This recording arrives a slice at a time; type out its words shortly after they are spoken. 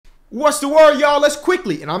What's the word, y'all? Let's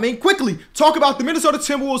quickly, and I mean quickly, talk about the Minnesota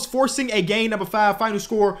Timberwolves forcing a game number 5, final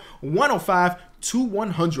score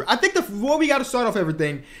 105-100. I think what we got to start off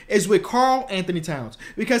everything is with Karl-Anthony Towns.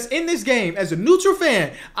 Because in this game, as a neutral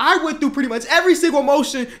fan, I went through pretty much every single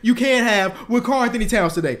emotion you can have with Karl-Anthony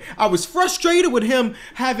Towns today. I was frustrated with him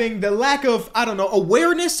having the lack of,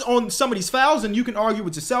 awareness on some of these fouls, and you can argue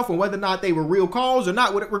with yourself on whether or not they were real calls or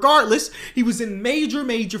not. Regardless, he was in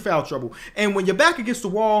major foul trouble. And when you're back against the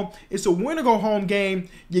wall, it's a win-or-go-home game.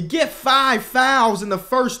 You get 5 fouls in the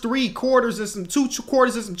first 3 quarters and some 2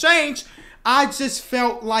 quarters and some change. I just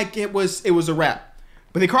felt like it was a wrap.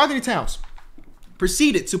 But then Karl-Anthony Towns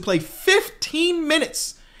proceeded to play 15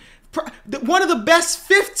 minutes. One of the best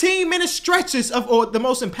 15-minute stretches or the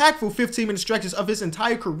most impactful 15-minute stretches of his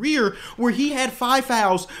entire career, where he had 5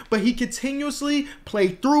 fouls, but he continuously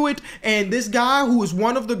played through it. And this guy, who is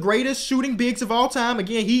one of the greatest shooting bigs of all time,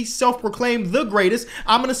 again, he self-proclaimed the greatest.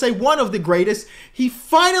 I'm going to say one of the greatest. He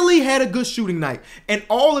finally had a good shooting night. And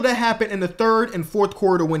all of that happened in the 3rd and 4th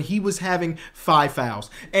quarter when he was having 5 fouls.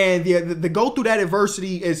 And the go through that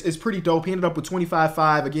adversity is pretty dope. He ended up with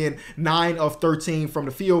 25-5, again, 9 of 13 from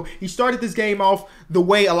the field. He started this game off the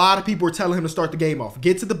way a lot of people were telling him to start the game off.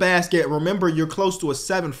 Get to the basket. Remember, you're close to a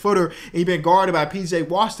 7-footer, and you've been guarded by P.J.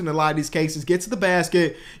 Washington in a lot of these cases. Get to the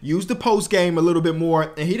basket. Use the post game a little bit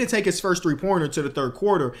more. And he didn't take his first 3-pointer to the 3rd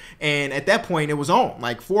quarter. And at that point, it was on.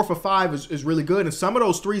 Like 4 for 5 is really good. And some of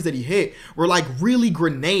those threes that he hit were like really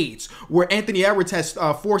grenades, where Anthony Edwards has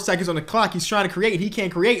 4 seconds on the clock. He's trying to create. He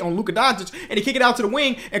can't create on Luka Doncic, and he kick it out to the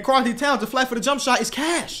wing. And Karl-Anthony Towns, the flat for the jump shot, is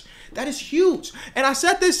cash. That is huge. And I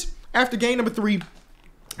said this after game number 3.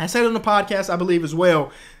 I said it on the podcast, I believe, as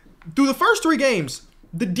well. Through the first 3 games,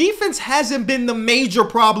 the defense hasn't been the major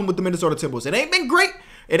problem with the Minnesota Timberwolves. It ain't been great.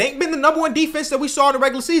 It ain't been the #1 defense that we saw in the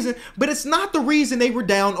regular season, but it's not the reason they were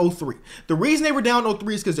down 0-3. The reason they were down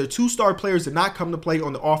 0-3 is because their 2 star players did not come to play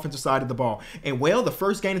on the offensive side of the ball. And, well, the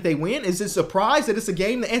first game that they win, is it a surprise that it's a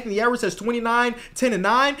game that Anthony Edwards has 29, 10, and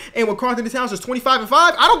 9, and when Karl-Anthony Towns has 25 and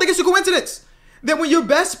 5? I don't think it's a coincidence that when your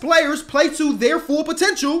best players play to their full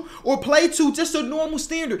potential or play to just a normal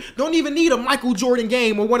standard, don't even need a Michael Jordan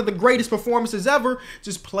game or one of the greatest performances ever,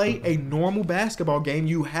 just play a normal basketball game,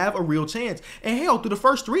 you have a real chance. And hell, through the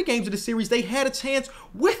first 3 games of the series, they had a chance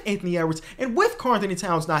with Anthony Edwards and with Karl-Anthony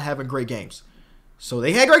Towns not having great games. So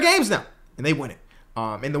they had great games now, and they win it.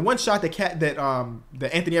 And the one shot that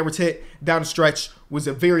Anthony Edwards hit down the stretch was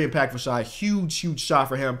a very impactful shot, huge shot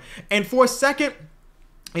for him. And for a second,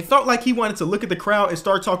 it felt like he wanted to look at the crowd and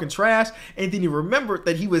start talking trash, and then he remembered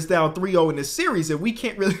that he was down 3-0 in this series, and we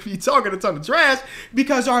can't really be talking a ton of trash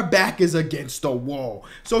because our back is against the wall.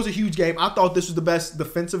 So it was a huge game. I thought this was the best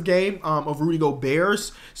defensive game of Rudy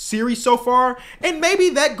Gobert's series so far, and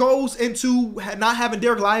maybe that goes into not having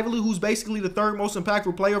Derek Lively, who's basically the 3rd most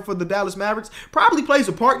impactful player for the Dallas Mavericks. Probably plays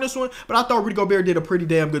a part in this one, but I thought Rudy Gobert did a pretty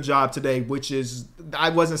damn good job today, which is, I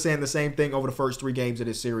wasn't saying the same thing over the first 3 games of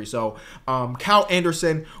this series. So Kyle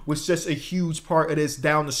Anderson was just a huge part of this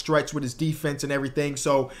down the stretch with his defense and everything.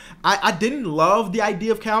 So I didn't love the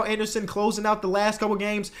idea of Kyle Anderson closing out the last couple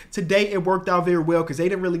games. Today it worked out very well because they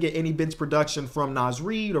didn't really get any bench production from Naz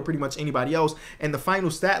Reid or pretty much anybody else. And the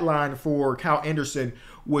final stat line for Kyle Anderson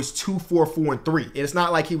was 2, 4, 4, and 3. It's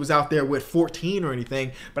not like he was out there with 14 or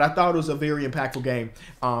anything, but I thought it was a very impactful game.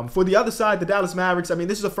 For the other side, the Dallas Mavericks, I mean,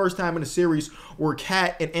 this is the first time in the series where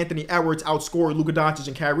Cat and Anthony Edwards outscored Luka Doncic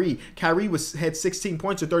and Kyrie. Kyrie had 16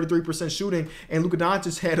 points or 33% shooting, and Luka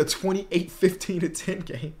Doncic had a 28, 15, and 10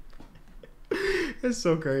 game. It's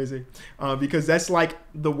so crazy because that's like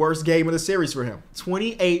the worst game of the series for him.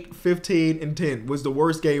 28, 15, and 10 was the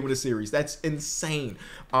worst game of the series. That's insane.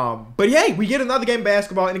 But hey, we get another game of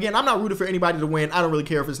basketball. And again, I'm not rooting for anybody to win. I don't really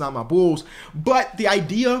care if it's not my Bulls. But the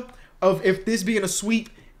idea of if this being a sweep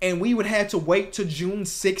and we would have to wait to June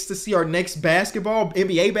 6th to see our next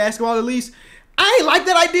NBA basketball at least, I ain't like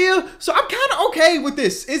that idea, so I'm kind of okay with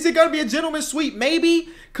this. Is it going to be a gentleman's sweep? Maybe.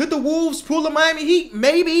 Could the Wolves pull the Miami Heat?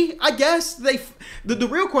 Maybe. I guess. The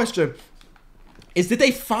real question is, did they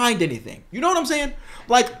find anything? You know what I'm saying?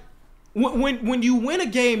 Like, when you win a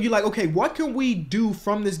game, you're like, okay, what can we do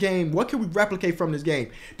from this game? What can we replicate from this game?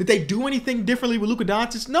 Did they do anything differently with Luka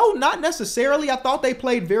Doncic? No, not necessarily. I thought they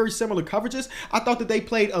played very similar coverages. I thought that they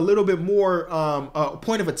played a little bit more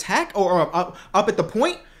point of attack or up at the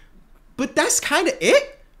point. But that's kind of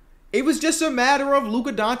it. It was just a matter of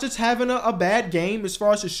Luka Doncic having a bad game as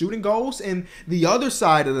far as his shooting goes. And the other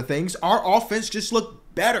side of the things, our offense just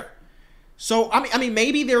looked better. So I mean,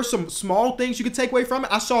 maybe there's some small things you could take away from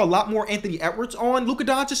it. I saw a lot more Anthony Edwards on Luka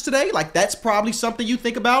Doncic today. Like that's probably something you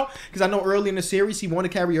think about because I know early in the series he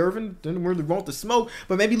wanted Kyrie Irving, didn't really want the smoke,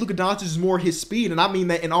 but maybe Luka Doncic is more his speed, and I mean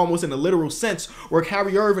that in almost in a literal sense, where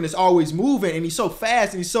Kyrie Irving is always moving and he's so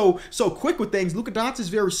fast and he's so quick with things. Luka Doncic is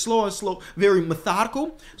very slow, very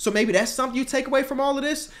methodical. So maybe that's something you take away from all of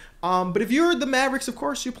this. But if you're the Mavericks, of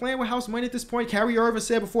course, you're playing with house money at this point. Kyrie Irving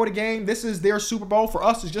said before the game, this is their Super Bowl. For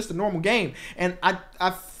us, it's just a normal game. And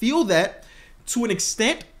I feel that to an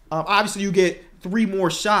extent. Obviously, you get 3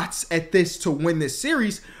 more shots at this to win this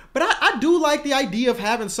series. But I do like the idea of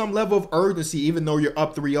having some level of urgency, even though you're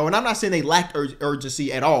up 3-0. And I'm not saying they lacked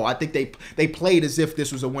urgency at all. I think they played as if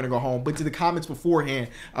this was a win or go home. But to the comments beforehand,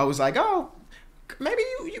 I was like, oh, maybe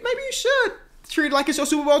you should treat it like it's your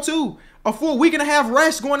Super Bowl too. A full week and a half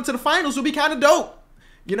rest going into the finals would be kind of dope.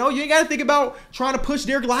 You know, you ain't got to think about trying to push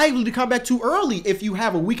Derek Lively to come back too early if you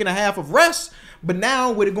have a week and a half of rest. But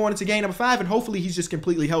now with it going into game number 5, and hopefully he's just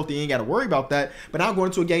completely healthy, you ain't got to worry about that. But now going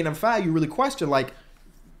into a game number 5, you really question, like,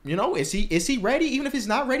 you know, is he ready? Even if he's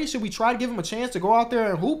not ready, should we try to give him a chance to go out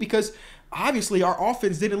there and hoop? Because obviously our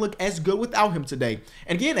offense didn't look as good without him today.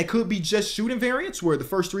 And again, it could be just shooting variance where the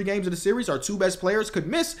first 3 games of the series, our 2 best players could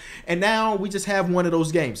miss. And now we just have one of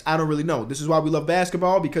those games. I don't really know. This is why we love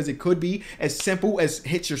basketball, because it could be as simple as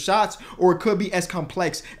hit your shots, or it could be as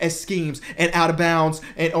complex as schemes and out of bounds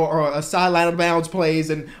and or a sideline out of bounds plays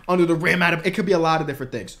and under the rim out of, it could be a lot of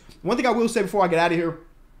different things. One thing I will say before I get out of here,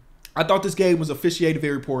 I thought this game was officiated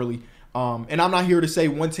very poorly. And I'm not here to say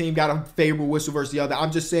one team got a favorable whistle versus the other.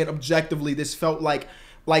 I'm just saying objectively, this felt like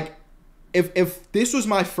if this was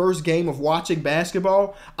my first game of watching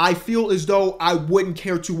basketball, I feel as though I wouldn't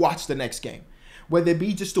care to watch the next game. Whether it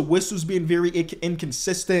be just the whistles being very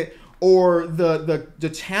inconsistent or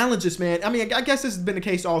the challenges, man. I mean, I guess this has been the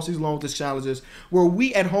case all season long with the challenges, where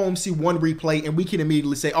we at home see one replay and we can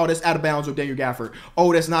immediately say, oh, that's out of bounds with Daniel Gafford.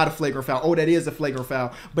 Oh, that's not a flagrant foul. Oh, that is a flagrant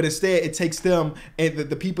foul. But instead, it takes them and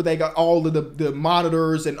the people that got all of the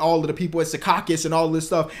monitors and all of the people at Secaucus and all of this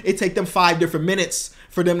stuff, it take them 5 different minutes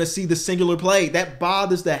for them to see the singular play. That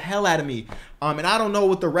bothers the hell out of me. And I don't know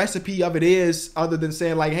what the recipe of it is other than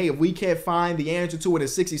saying like, hey, if we can't find the answer to it in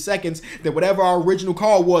 60 seconds, then whatever our original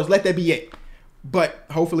call was, let that be it. But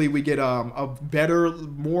hopefully we get a better,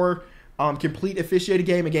 more complete officiated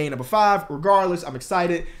game in game number 5. Regardless, I'm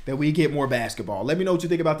excited that we get more basketball. Let me know what you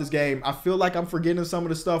think about this game. I feel like I'm forgetting some of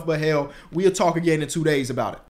the stuff, but hell, we'll talk again in 2 days about it.